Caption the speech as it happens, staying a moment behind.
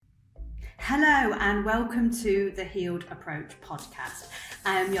Hello and welcome to the Healed Approach podcast.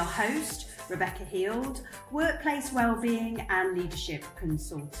 I am your host, Rebecca Heald, workplace wellbeing and leadership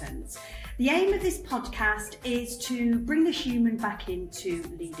consultant. The aim of this podcast is to bring the human back into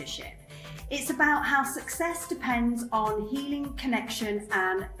leadership. It's about how success depends on healing, connection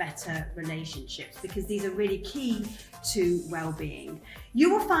and better relationships, because these are really key to well-being.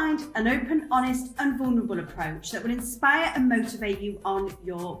 You will find an open, honest and vulnerable approach that will inspire and motivate you on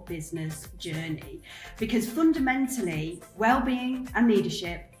your business journey, because fundamentally well-being and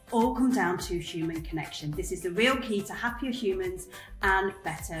leadership all come down to human connection. This is the real key to happier humans and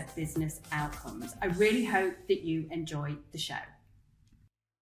better business outcomes. I really hope that you enjoy the show.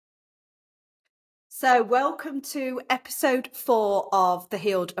 So welcome to episode 4 of the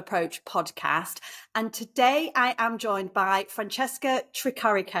Healed Approach podcast. And today I am joined by Francesca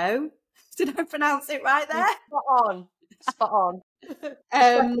Tricarico. Did I pronounce it right there? Spot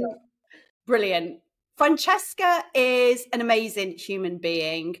on. Brilliant. Francesca is an amazing human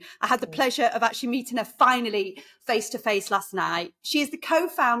being. I had the pleasure of actually meeting her finally face-to-face last night. She is the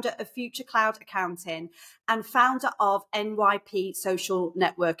co-founder of Future Cloud Accounting and founder of NYPsocial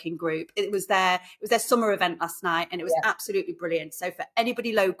networking group. It was their summer event last night and it was absolutely brilliant. So for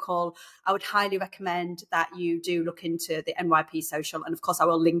anybody local, I would highly recommend that you do look into the NYPsocial. And of course, I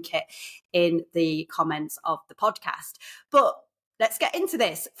will link it in the comments of the podcast. But let's get into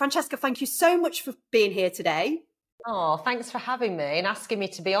this. Francesca, thank you so much for being here today. Oh, thanks for having me and asking me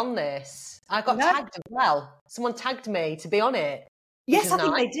to be on this. I got tagged as well. Someone tagged me to be on it. Yes, I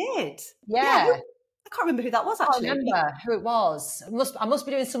think they did. Yeah. I can't remember who that was actually. I remember who it was. I must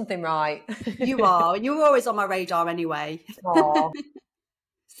be doing something right. You are. You were always on my radar anyway. Oh.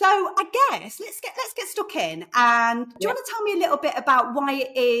 So I guess let's get stuck in. And do you want to tell me a little bit about why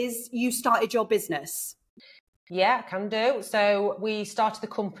it is you started your business? Yeah, can do. So we started the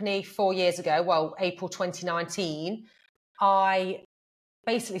company 4 years ago, April 2019. I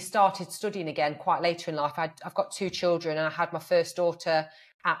basically started studying again quite later in life. I've got 2 children and I had my first daughter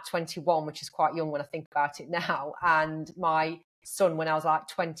at 21, which is quite young when I think about it now. And my son when I was like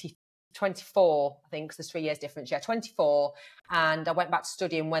 24, I think, because there's 3 years difference. Yeah, 24. And I went back to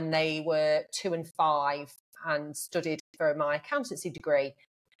studying when they were 2 and 5 and studied for my accountancy degree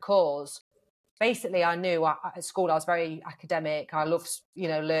because basically, I knew at school I was very academic. I loved,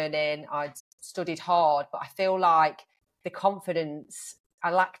 learning. I'd studied hard, but I feel like I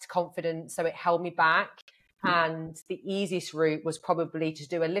lacked confidence, so it held me back. And the easiest route was probably to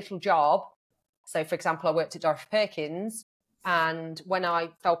do a little job. So, for example, I worked at Dorothy Perkins, and when I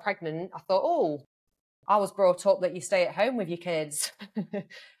fell pregnant, I thought, I was brought up that you stay at home with your kids,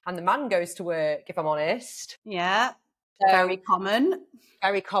 and the man goes to work. If I'm honest, yeah. Very common.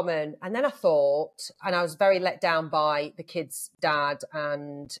 Very common. And then I thought, and I was very let down by the kids' dad,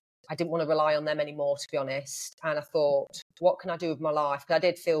 and I didn't want to rely on them anymore, to be honest. And I thought, what can I do with my life? Because I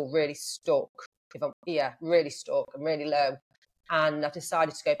did feel really stuck, really stuck and really low. And I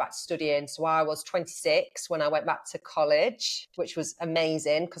decided to go back to studying. So I was 26 when I went back to college, which was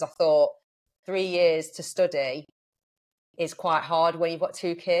amazing because I thought 3 years to study is quite hard when you've got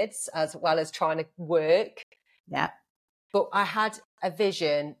 2 kids as well as trying to work. Yeah. But I had a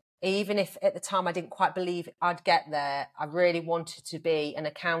vision, even if at the time I didn't quite believe I'd get there. I really wanted to be an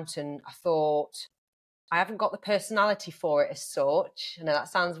accountant. I thought, I haven't got the personality for it as such. I know that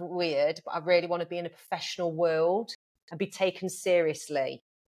sounds weird, but I really want to be in a professional world and be taken seriously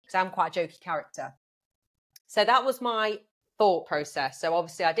because I'm quite a jokey character. So that was my thought process. So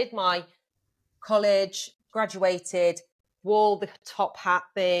obviously I did my college, graduated, wore the top hat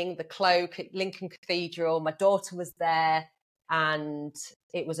thing, the cloak at Lincoln Cathedral. My daughter was there and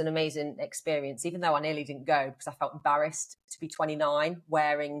it was an amazing experience, even though I nearly didn't go because I felt embarrassed to be 29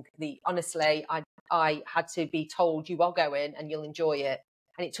 wearing honestly, I had to be told you are going and you'll enjoy it.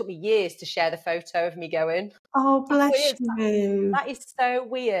 And it took me years to share the photo of me going. Oh, bless you. That is so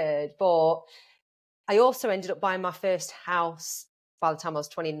weird. But I also ended up buying my first house by the time I was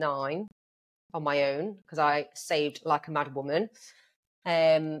 29. On my own because I saved like a mad woman.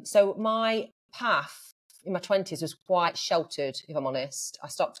 So my path in my 20s was quite sheltered, if I'm honest. I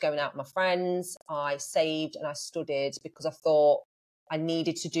stopped going out with my friends. I saved and I studied because I thought I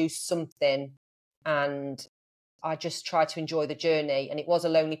needed to do something and I just tried to enjoy the journey. And it was a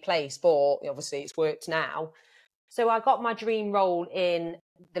lonely place, but obviously it's worked now. So I got my dream role in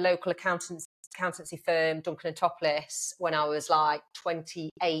the local accountancy firm, Duncan and Topless, when I was like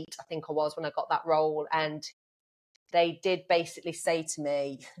 28, I think I was, when I got that role. And they did basically say to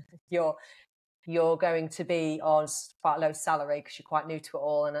me, you're going to be on quite a low salary because you're quite new to it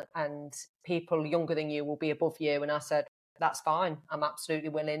all. And people younger than you will be above you. And I said, that's fine. I'm absolutely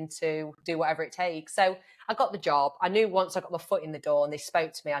willing to do whatever it takes. So I got the job. I knew once I got my foot in the door and they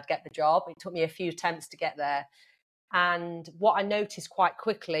spoke to me, I'd get the job. It took me a few attempts to get there. And what I noticed quite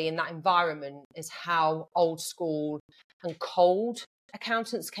quickly in that environment is how old school and cold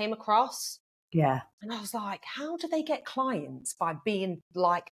accountants came across. Yeah. And I was like, how do they get clients? By being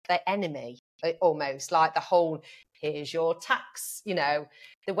like their enemy, almost like the whole, here's your tax,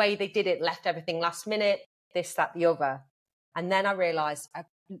 the way they did it, left everything last minute, this, that, the other. And then I realised I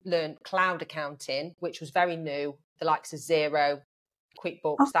learned cloud accounting, which was very new, the likes of Xero,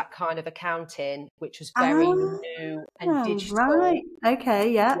 QuickBooks, that kind of accounting, which was very new and digital. Right.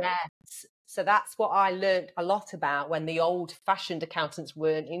 Okay. Yeah. Yes. So that's what I learned a lot about when the old-fashioned accountants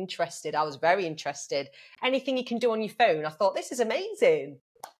weren't interested. I was very interested. Anything you can do on your phone, I thought, this is amazing.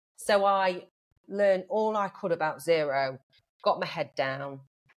 So I learned all I could about Xero, got my head down,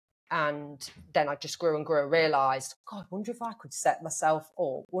 and then I just grew and grew and realised, God, wonder if I could set myself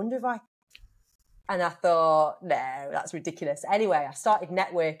up. And I thought, no, that's ridiculous. Anyway, I started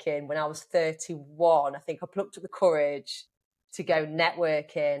networking when I was 31. I think I plucked up the courage to go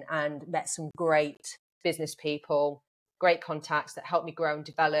networking and met some great business people, great contacts that helped me grow and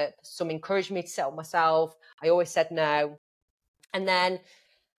develop. Some encouraged me to set up myself. I always said no. And then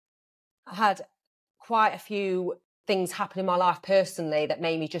I had quite a few things happen in my life personally that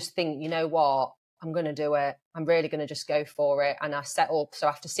made me just think, you know what, I'm going to do it. I'm really going to just go for it. And I set up. So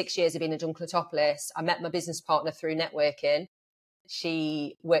after 6 years of being a Dunkletopolis, I met my business partner through networking.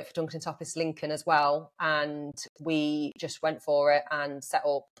 She worked for Dunkletopolis Lincoln as well. And we just went for it and set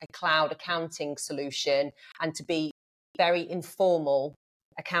up a cloud accounting solution, and to be very informal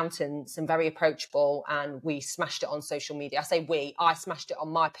accountants and very approachable. And we smashed it on social media. I smashed it on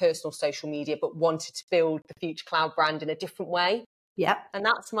my personal social media, but wanted to build the Future Cloud brand in a different way. Yep. And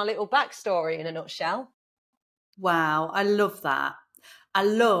that's my little backstory in a nutshell. Wow. I love that. I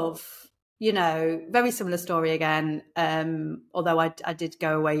love, very similar story again. Although I did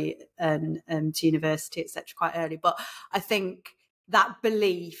go away to university, etc., quite early. But I think that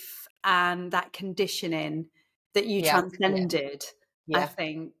belief and that conditioning that you transcended, I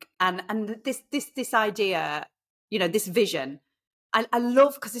think, and this idea, this vision. I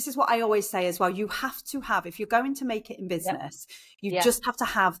love, because this is what I always say as well. You have to have, if you're going to make it in business, you just have to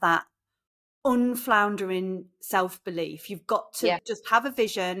have that unfloundering self-belief. You've got to just have a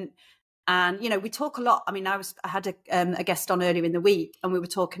vision. And, we talk a lot. I mean, I had a guest on earlier in the week, and we were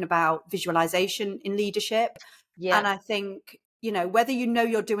talking about visualization in leadership. Yeah. And I think, whether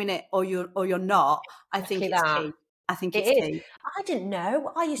you're doing it or you're not, I think it's key. I think it's key. I didn't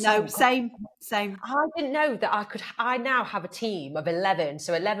know. I used to same. I didn't know that I now have a team of 11.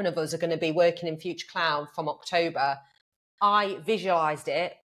 So 11 of us are going to be working in Future Cloud from October. I visualized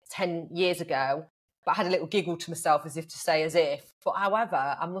it 10 years ago, but I had a little giggle to myself as if. But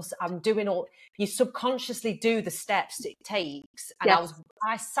however, I'm doing you subconsciously do the steps it takes. And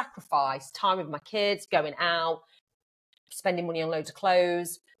I sacrificed time with my kids, going out, spending money on loads of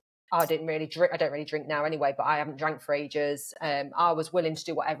clothes. I don't really drink now anyway, but I haven't drank for ages. I was willing to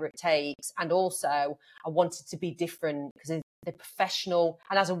do whatever it takes. And also I wanted to be different because they're professional.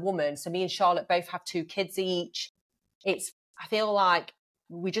 And as a woman, so me and Charlotte both have 2 kids each. I feel like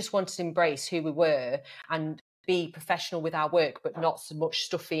we just wanted to embrace who we were and be professional with our work, but not so much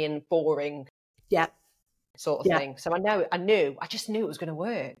stuffy and boring sort of thing. So I just knew it was going to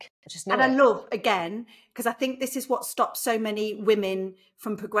work. I love, again, because I think this is what stops so many women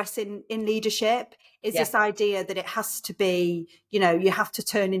from progressing in leadership, is this idea that it has to be, you have to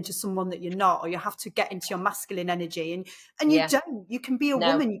turn into someone that you're not, or you have to get into your masculine energy. And you don't. You can be a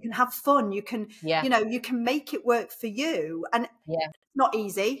woman, you can have fun, you can, you can make it work for you. And it's not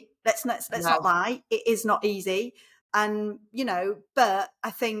easy. Let's not lie. It is not easy. And, but I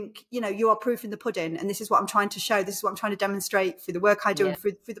think, you are proof in the pudding. And this is what I'm trying to show. This is what I'm trying to demonstrate through the work I do and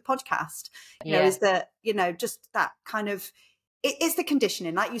through the podcast, is that, just that kind of, it is the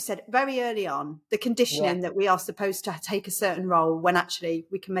conditioning, like you said very early on, the conditioning that we are supposed to take a certain role when actually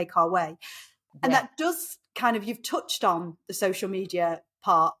we can make our way. And that does kind of, you've touched on the social media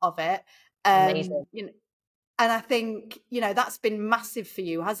part of it. Amazing. And I think, that's been massive for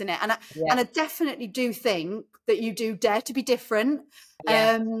you, hasn't it? And I definitely do think that you do dare to be different.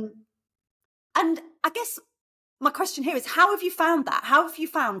 Yeah. And I guess my question here is, how have you found that? How have you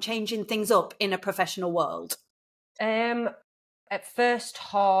found changing things up in a professional world? At first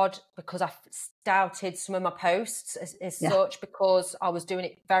hard, because I doubted some of my posts as such, because I was doing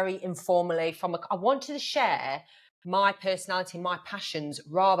it very informally. I wanted to share my personality, my passions,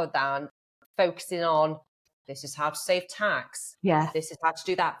 rather than focusing on, this is how to save tax. Yeah. This is how to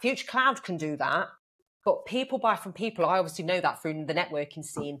do that. Future Cloud can do that. But people buy from people. I obviously know that through the networking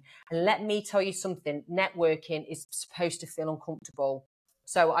scene. And let me tell you something, networking is supposed to feel uncomfortable.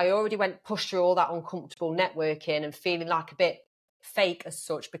 So I already pushed through all that uncomfortable networking and feeling like a bit fake as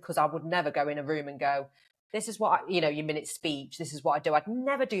such, because I would never go in a room and go, this is what your minute speech, this is what I do. I'd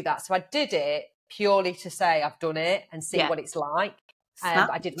never do that. So I did it purely to say I've done it and see what it's like.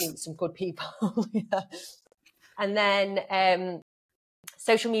 But I did meet some good people. Yeah. And then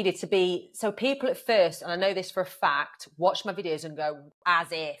social media so people at first, and I know this for a fact, watch my videos and go, as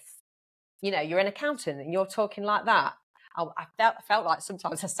if, you're an accountant and you're talking like that. I felt like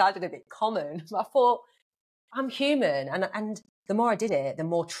sometimes I sounded a bit common. But I thought, I'm human. And the more I did it, the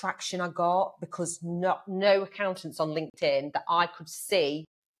more traction I got, because no accountants on LinkedIn that I could see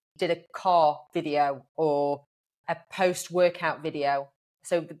did a car video or a post-workout video.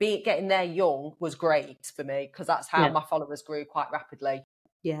 So getting there young was great for me, because that's how my followers grew quite rapidly.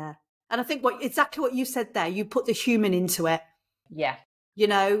 Yeah. And I think exactly what you said there, you put the human into it. Yeah.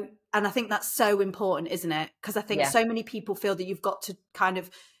 And I think that's so important, isn't it? Because I think so many people feel that you've got to kind of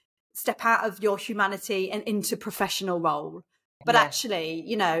step out of your humanity and into professional role. But actually,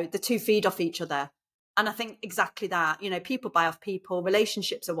 the two feed off each other. And I think exactly that, people buy off people.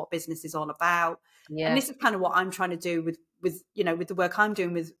 Relationships are what business is all about. Yeah. And this is kind of what I'm trying to do with the work I'm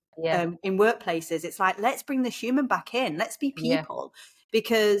doing with in workplaces. It's like, let's bring the human back in. Let's be people,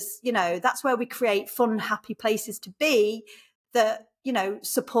 because, that's where we create fun, happy places to be that,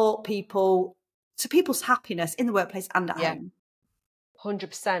 support people to people's happiness in the workplace and at home.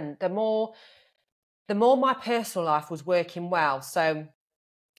 100%. The more my personal life was working well. So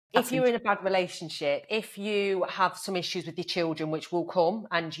if you're in a bad relationship, if you have some issues with your children, which will come,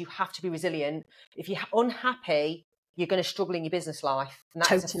 and you have to be resilient, if you're unhappy, you're going to struggle in your business life. And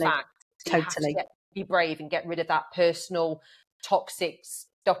that is a fact. So you have to be brave and get rid of that personal toxic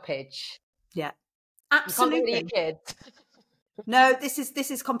stoppage. Yeah, absolutely. You can't do it with your kids. No, this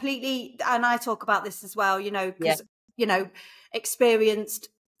is completely, and I talk about this as well, because, experienced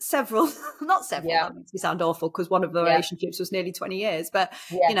several, not several, that makes me sound awful, because one of the relationships was nearly 20 years, but,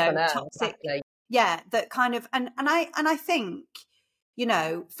 toxic, that kind of, and I think,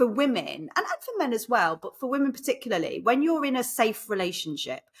 for women and for men as well, but for women particularly, when you're in a safe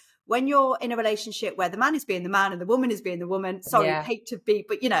relationship, when you're in a relationship where the man is being the man and the woman is being the woman, hate to be,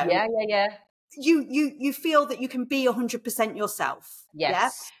 but you feel that you can be 100% yourself. Yes. Yeah.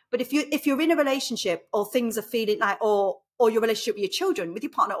 But if you're in a relationship, or things are feeling like, or your relationship with your children, with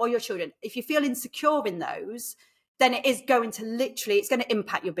your partner or your children, if you feel insecure in those, then it is going to it's going to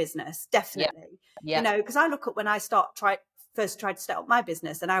impact your business. Definitely. Yeah. Because I look at when I first tried to set up my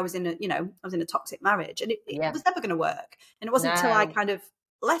business, and I was in a toxic marriage, and it was never going to work. And it wasn't until I kind of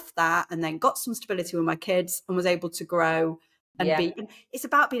left that and then got some stability with my kids and was able to grow and be. And it's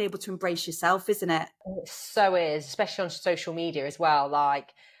about being able to embrace yourself, isn't it? It so is, especially on social media as well.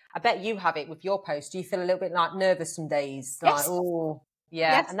 Like, I bet you have it with your posts. Do you feel a little bit like nervous some days? Yes. Like, oh,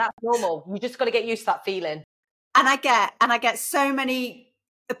 yeah. Yes. And that's normal. You just got to get used to that feeling. And I get so many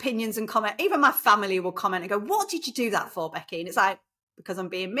opinions and comments. Even my family will comment and go, "What did you do that for, Becky?" And it's like, because I'm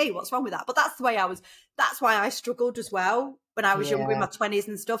being me. What's wrong with that? But that's the way I was. That's why I struggled as well when I was younger, in my 20s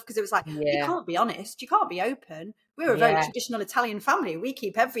and stuff, because it was like, you can't be honest, you can't be open. We're a very traditional Italian family. We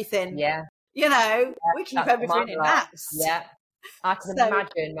keep everything. We keep everything in house. Yeah. I can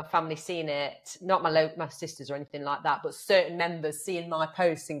imagine my family seeing it, not my sisters or anything like that, but certain members seeing my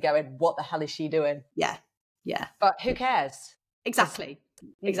posts and going, "What the hell is she doing?" Yeah. But who cares? Exactly.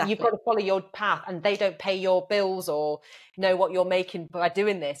 You've got to follow your path, and they don't pay your bills or know what you're making by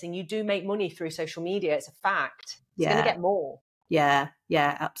doing this. And you do make money through social media. It's a fact. It's going to get more. Yeah,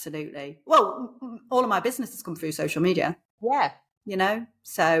 absolutely. Well, all of my business has come through social media. Yeah.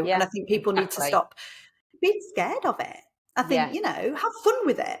 So, and I think people need to stop being scared of it. I think, have fun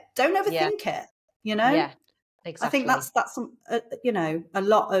with it. Don't overthink it, Yeah, exactly. I think that's some, a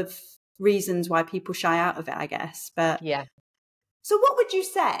lot of reasons why people shy out of it, I guess. But so what would you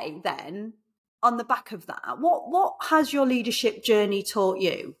say then on the back of that? What has your leadership journey taught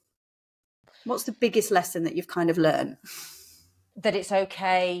you? What's the biggest lesson that you've kind of learned? That it's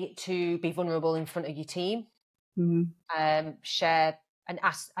okay to be vulnerable in front of your team. Share and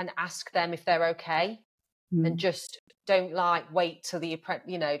ask them if they're okay, and just don't wait till the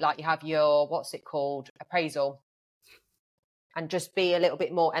you have your appraisal, and just be a little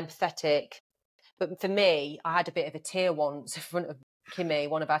bit more empathetic. But for me, I had a bit of a tear once in front of Kimmy,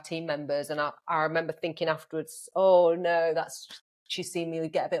 one of our team members, and I remember thinking afterwards, oh no, she's seen me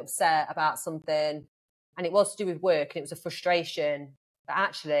get a bit upset about something, and it was to do with work, and it was a frustration. But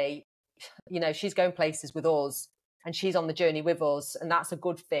actually, she's going places with us, and she's on the journey with us. And that's a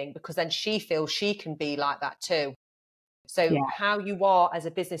good thing, because then she feels she can be like that too. So Yeah, how you are as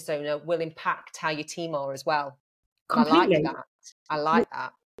a business owner will impact how your team are as well. And I like completely. that. I like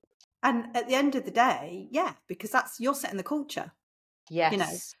that. And at the end of the day, yeah, because you're setting the culture,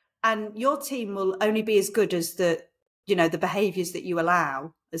 Yes. and your team will only be as good as the behaviours that you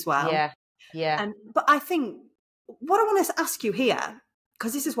allow as well. Yeah. Yeah. But I think what I want to ask you here,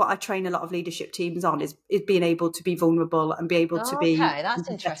 because this is what I train a lot of leadership teams on, is being able to be vulnerable and be able to be. Okay, that's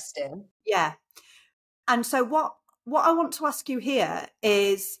interesting. Yeah. And so what I want to ask you here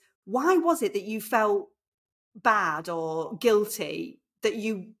is, why was it that you felt bad or guilty that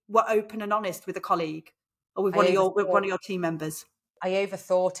you were open and honest with a colleague or with one of your team members? I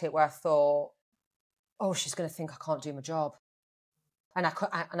overthought it, where I thought, oh, she's going to think I can't do my job. And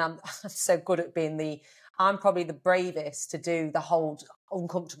I'm so good at I'm probably the bravest to do the whole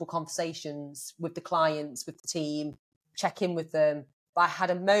uncomfortable conversations with the clients, with the team, check in with them. But I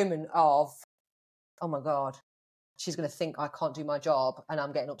had a moment of, oh my God, she's going to think I can't do my job and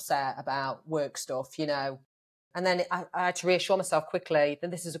I'm getting upset about work stuff, And then I had to reassure myself quickly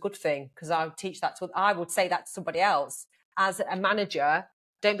that this is a good thing, because I would say that to somebody else. As a manager,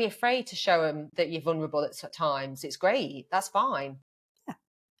 don't be afraid to show them that you're vulnerable at times. It's great. That's fine. Yeah.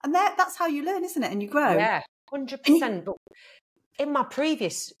 And that's how you learn, isn't it? And you grow. Yeah, 100%. But in my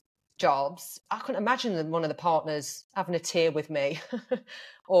previous jobs, I couldn't imagine one of the partners having a tear with me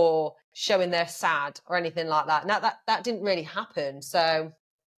or showing they're sad or anything like that. Now that didn't really happen. So,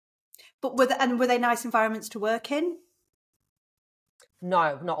 but were they nice environments to work in?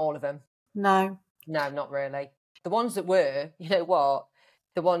 No, not all of them. No, not really. The ones that were, you know what?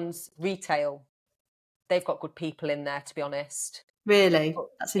 The ones retail, they've got good people in there, to be honest. Really?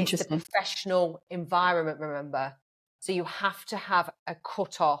 That's interesting. It's a professional environment, remember. So you have to have a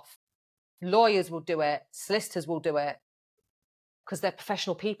cut-off. Lawyers will do it. Solicitors will do it, because they're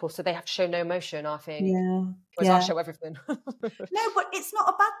professional people. So they have to show no emotion, I think. Yeah. Whereas I show everything. No, but it's not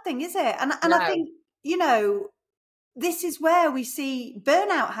a bad thing, is it? And No. I think, this is where we see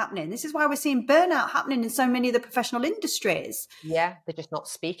burnout happening. This is why we're seeing burnout happening in so many of the professional industries. Yeah, they're just not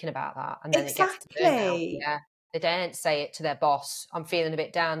speaking about that. And then Exactly. it gets to burnout. Yeah. They daren't say it to their boss. I'm feeling a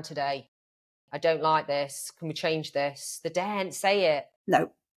bit down today. I don't like this. Can we change this? They daren't say it.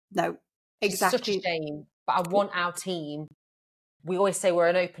 No, exactly. It's such a shame. But I want our team. We always say we're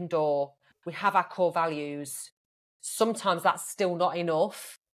an open door. We have our core values. Sometimes that's still not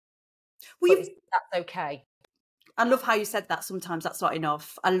enough. That's okay. I love how you said that. Sometimes that's not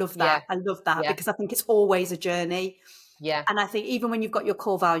enough. I love that. Yeah. I love that because I think it's always a journey. Yeah. And I think even when you've got your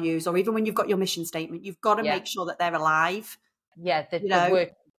core values or even when you've got your mission statement, you've got to make sure that they're alive. Yeah.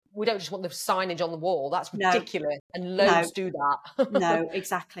 We don't just want the signage on the wall. That's ridiculous. No. And loads do that. No,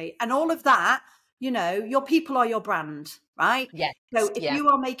 exactly. And all of that, your people are your brand, right? Yes. So if you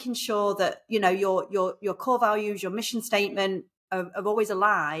are making sure that, your core values, your mission statement are always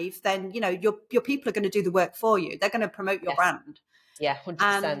alive, then, your people are going to do the work for you. They're going to promote your brand. Yeah,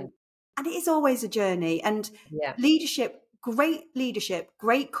 100%. And it is always a journey. And leadership,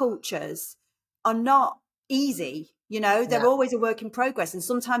 great cultures are not easy. They're always a work in progress. And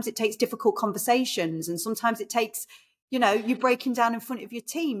sometimes it takes difficult conversations and sometimes it takes, you breaking down in front of your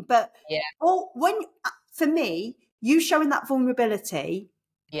team. But for me, you showing that vulnerability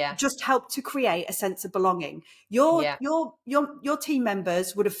just helped to create a sense of belonging. Your team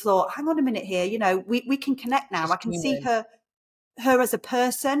members would have thought, hang on a minute here, we can connect now. I can see her as a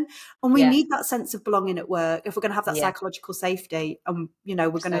person, and we need that sense of belonging at work if we're going to have that psychological safety and we're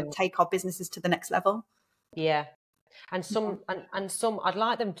going to take our businesses to the next level. And some I'd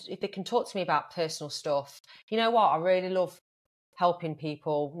like them if they can talk to me about personal stuff. You know what, I really love helping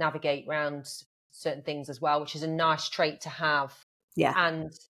people navigate around certain things as well, which is a nice trait to have.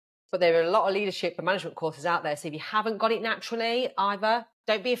 But there are a lot of leadership and management courses out there, so if you haven't got it naturally either,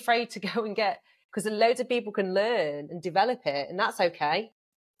 don't be afraid to go and get, because loads of people can learn and develop it, and that's okay.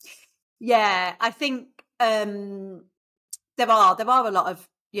 I think there are a lot of,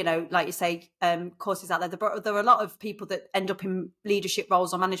 like you say, courses out there. There are a lot of people that end up in leadership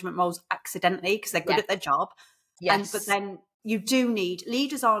roles or management roles accidentally because they're good at their job. But then you do need,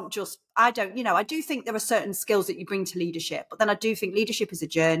 leaders aren't just, I do think there are certain skills that you bring to leadership, but then I do think leadership is a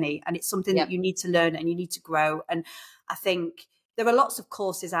journey and it's something that you need to learn and you need to grow. And I think there are lots of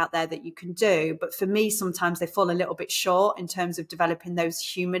courses out there that you can do, but for me, sometimes they fall a little bit short in terms of developing those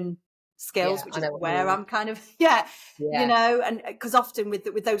human skills, which is where I'm kind of, and because often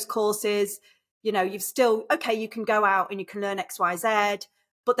with those courses, you've still, you can go out and you can learn X, Y, Z,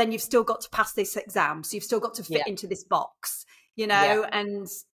 but then you've still got to pass this exam. So you've still got to fit into this box, and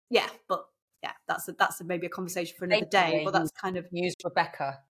but that's maybe a conversation for another day, but that's kind of use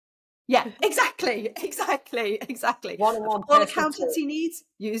Rebecca. Yeah, exactly. One-on-one All personal accountancy needs,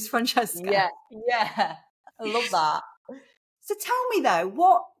 use Francesca. Yeah. I love that. So tell me though,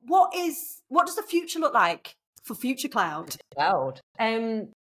 what does the future look like for Future Cloud?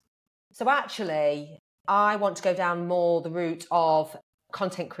 So actually, I want to go down more the route of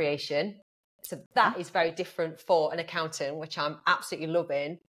content creation. So that is very different for an accountant, which I'm absolutely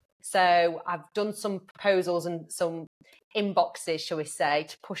loving. So I've done some proposals and some inboxes, shall we say,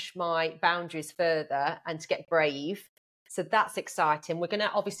 to push my boundaries further and to get brave. So that's exciting. We're going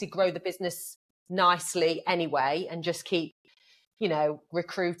to obviously grow the business nicely anyway and just keep,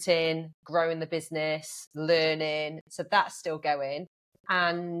 recruiting, growing the business, learning. So that's still going.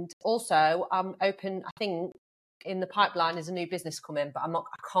 And also I'm open, I think in the pipeline is a new business coming, but I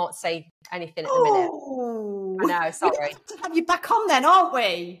can't say anything at the minute. I know, sorry. We have to have you back on then, aren't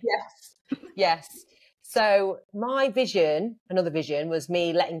we? Yes. So my another vision was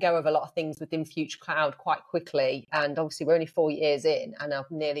me letting go of a lot of things within Future Cloud quite quickly. And obviously we're only 4 years in and I'm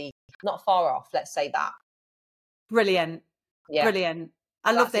nearly not far off, let's say that. Brilliant. Yeah. Brilliant.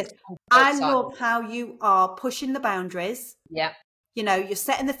 I love this. I love how you are pushing the boundaries. Yeah. You're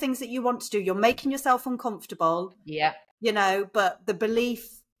setting the things that you want to do. You're making yourself uncomfortable. Yeah. But the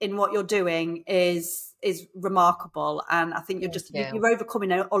belief in what you're doing is remarkable. And I think you're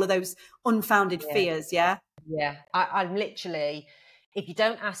overcoming all of those unfounded fears. Yeah. Yeah. I'm literally, if you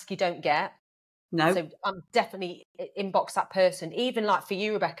don't ask, you don't get. No. So I'm definitely inbox that person. Even like for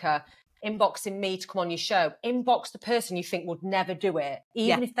you, Rebecca, inboxing me to come on your show, inbox the person you think would never do it.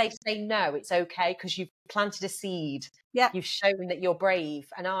 Even if they say no, it's okay because you've planted a seed. Yeah. You've shown that you're brave.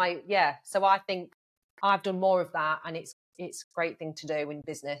 And so I think I've done more of that and it's a great thing to do in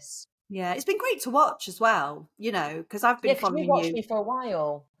business. Yeah, it's been great to watch as well, because I've been following you. You watched me for a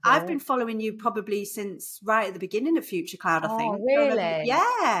while. I've been following you probably since right at the beginning of Future Cloud, I think. Really?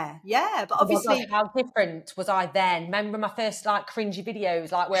 Yeah. But obviously... how different was I then? Remember my first cringy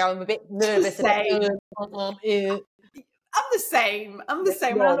videos, where I'm a bit nervous. I'm the same.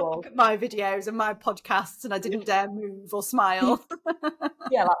 When I look at my videos and my podcasts and I didn't dare move or smile.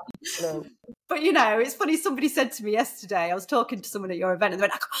 Yeah, But it's funny, somebody said to me yesterday, I was talking to someone at your event and they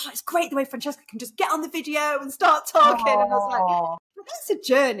went like, it's great the way Francesca can just get on the video and start talking. And I was like, that's a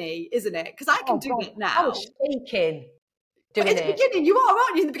journey, isn't it? Because I can do it now. I was shaking doing it. In the beginning, you are,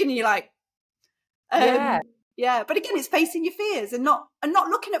 aren't you? In the beginning, you're like, yeah. But again, it's facing your fears and not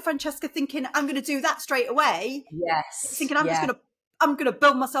looking at Francesca thinking, I'm going to do that straight away. Yes. Thinking I'm going to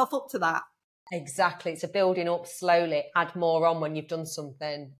build myself up to that. Exactly. It's a building up slowly, add more on when you've done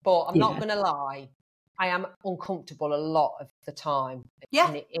something. But I'm not going to lie, I am uncomfortable a lot of the time. Yeah.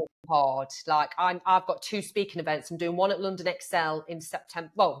 And it's hard. I've got 2 speaking events. I'm doing one at London Excel in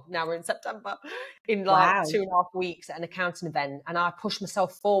September. Well, now we're in September. In 2.5 weeks at an accounting event. And I pushed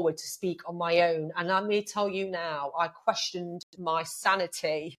myself forward to speak on my own. And let me tell you now, I questioned my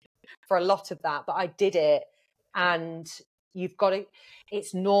sanity for a lot of that. But I did it. And you've got to,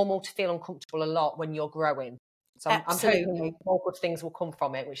 it's normal to feel uncomfortable a lot when you're growing. So I'm hoping more good things will come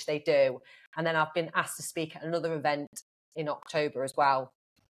from it, which they do. And then I've been asked to speak at another event in October as well.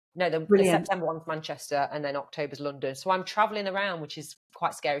 No, the September one's Manchester and then October's London. So I'm travelling around, which is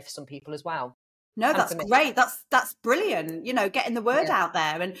quite scary for some people as well. No, that's great. That's brilliant. Getting the word out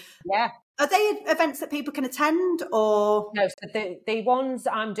there. And are they events that people can attend or? No, so the ones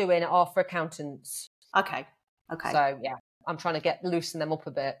I'm doing are for accountants. Okay. So I'm trying to loosen them up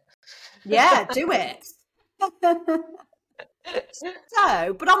a bit. Yeah, do it.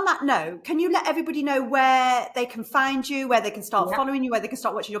 So, but on that note, can you let everybody know where they can find you, where they can start following you, where they can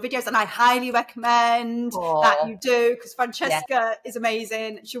start watching your videos? And I highly recommend that you do, because Francesca is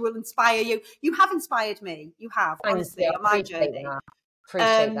amazing. She will inspire you. You have inspired me. You have, honestly, on my journey.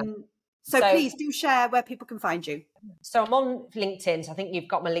 Appreciate that. So please do share where people can find you. So I'm on LinkedIn. So I think you've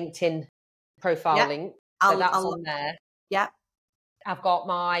got my LinkedIn profile link. So that's on there. Yeah. I've got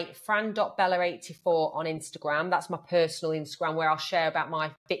my fran.bella84 on Instagram. That's my personal Instagram where I'll share about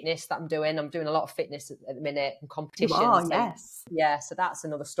my fitness that I'm doing. I'm doing a lot of fitness at the minute and competitions. You are, yes. Yeah, so that's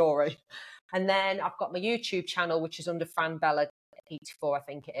another story. And then I've got my YouTube channel, which is under FranBella84, I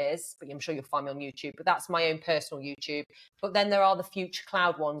think it is. But I'm sure you'll find me on YouTube. But that's my own personal YouTube. But then there are the Future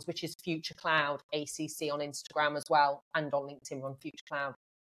Cloud ones, which is Future Cloud ACC on Instagram as well. And on LinkedIn, we're on Future Cloud.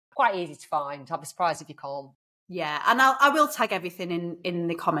 Quite easy to find. I'll be surprised if you can't. Yeah, and I will tag everything in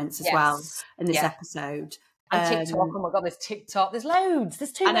the comments as well in this episode. And TikTok, oh my God, there's TikTok. There's loads.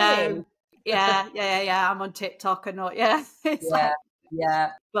 There's too many. I know. Yeah. I'm on TikTok and all. Yeah.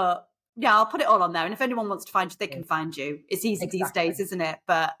 But Yeah, I'll put it all on there. And if anyone wants to find you, they can find you. It's easy these days, isn't it?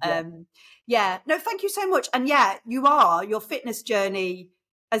 But no, thank you so much. And your fitness journey,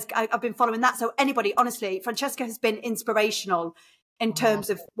 I've been following that. So anybody, honestly, Francesca has been inspirational in terms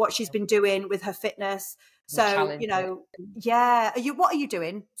of what she's been doing with her fitness. So, what are you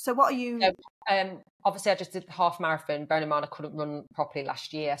doing? So what are you? Obviously I just did the half marathon, bearing in mind I couldn't run properly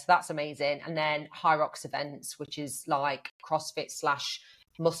last year. So that's amazing. And then High Rocks events, which is like CrossFit /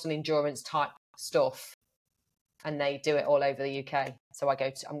 muscle endurance type stuff, and they do it all over the UK. So I go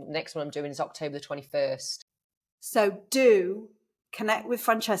to next one I'm doing is October the 21st. So do connect with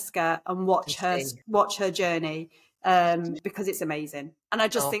Francesca and watch her journey, because it's amazing. And I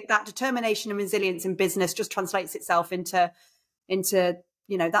just think that determination and resilience in business just translates itself into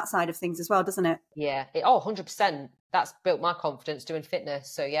that side of things as well, doesn't it? Yeah. 100%. That's built my confidence doing fitness.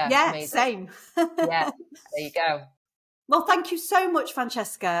 So amazing. Same. Yeah, there you go. Well, thank you so much,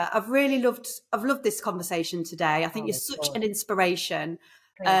 Francesca. I've loved this conversation today. I think you're such an inspiration.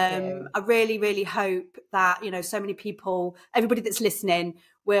 I really, really hope that, so many people, everybody that's listening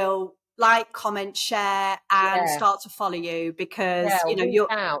will like, comment, share, and start to follow you, because, you're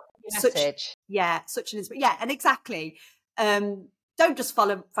such an inspiration. Yeah, and exactly. Don't just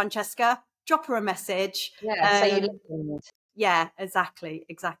follow Francesca, drop her a message. Yeah, say you listened. Yeah, exactly.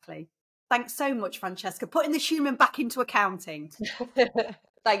 Thanks so much, Francesca, putting the human back into accounting.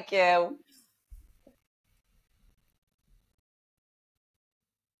 Thank you.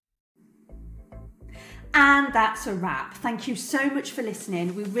 And that's a wrap. Thank you so much for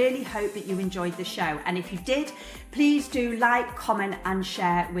listening. We really hope that you enjoyed the show. And if you did, please do like, comment, and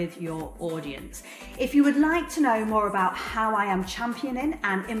share with your audience. If you would like to know more about how I am championing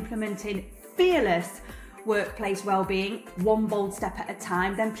and implementing fearless workplace wellbeing, one bold step at a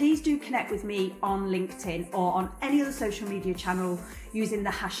time, then please do connect with me on LinkedIn or on any other social media channel using the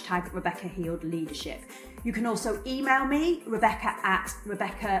hashtag Rebecca Heald Leadership. You can also email me,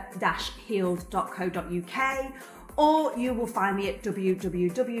 rebecca@rebecca-heald.co.uk, or you will find me at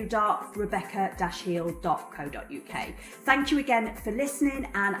www.rebecca-heald.co.uk. Thank you again for listening,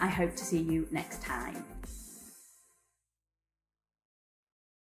 and I hope to see you next time.